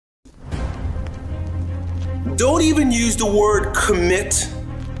Don't even use the word commit.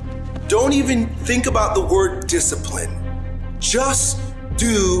 Don't even think about the word discipline. Just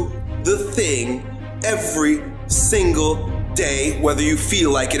do the thing every single day, whether you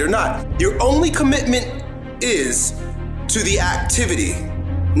feel like it or not. Your only commitment is to the activity,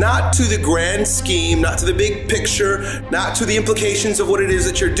 not to the grand scheme, not to the big picture, not to the implications of what it is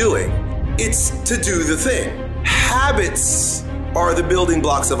that you're doing. It's to do the thing. Habits are the building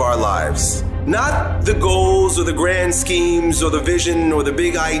blocks of our lives, not the goals or the grand schemes or the vision or the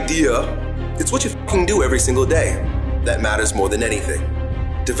big idea. It's what you fucking do every single day that matters more than anything.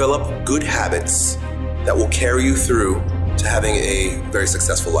 Develop good habits that will carry you through to having a very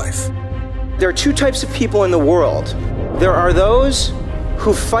successful life. There are two types of people in the world. There are those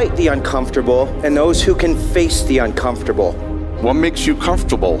who fight the uncomfortable and those who can face the uncomfortable. What makes you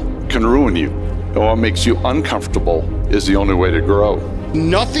comfortable can ruin you, and what makes you uncomfortable is the only way to grow.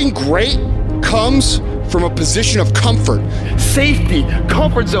 Nothing great comes from a position of comfort. Safety,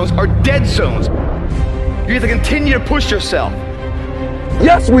 comfort zones are dead zones. You have to continue to push yourself.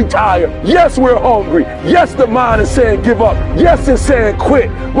 Yes, we tired. Yes, we're hungry. Yes, the mind is saying give up. Yes, it's saying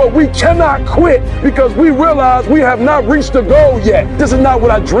quit. But we cannot quit because we realize we have not reached the goal yet. This is not what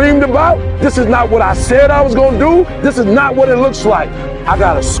I dreamed about. This is not what I said I was going to do. This is not what it looks like. I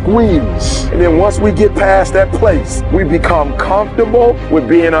got to squeeze. And then once we get past that place, we become comfortable with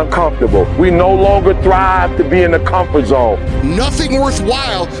being uncomfortable. We no longer thrive to be in the comfort zone. Nothing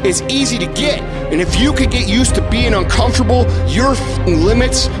worthwhile is easy to get. And if you could get used to being uncomfortable, your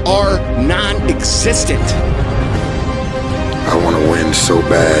limits are non-existent. I want to win so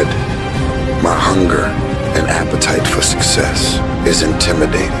bad. My hunger and appetite for success is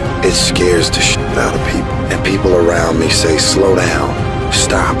intimidating. It scares the shit out of people. And people around me say, slow down.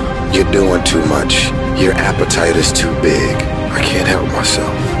 Stop. You're doing too much. Your appetite is too big. I can't help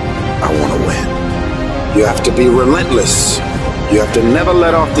myself. I want to win. You have to be relentless. You have to never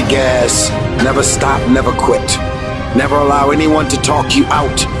let off the gas, never stop, never quit. Never allow anyone to talk you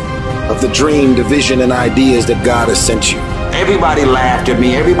out of the dream, the vision, and ideas that God has sent you. Everybody laughed at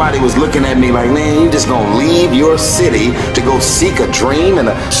me. Everybody was looking at me like, man, you just gonna leave your city to go seek a dream and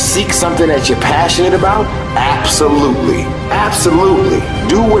seek something that you're passionate about? Absolutely. Absolutely.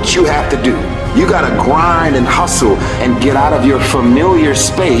 Do what you have to do. You gotta grind and hustle and get out of your familiar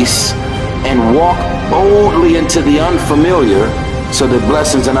space and walk boldly into the unfamiliar so that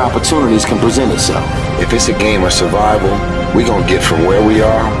blessings and opportunities can present itself. If it's a game of survival, we're gonna get from where we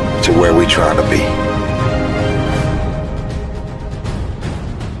are to where we try to be.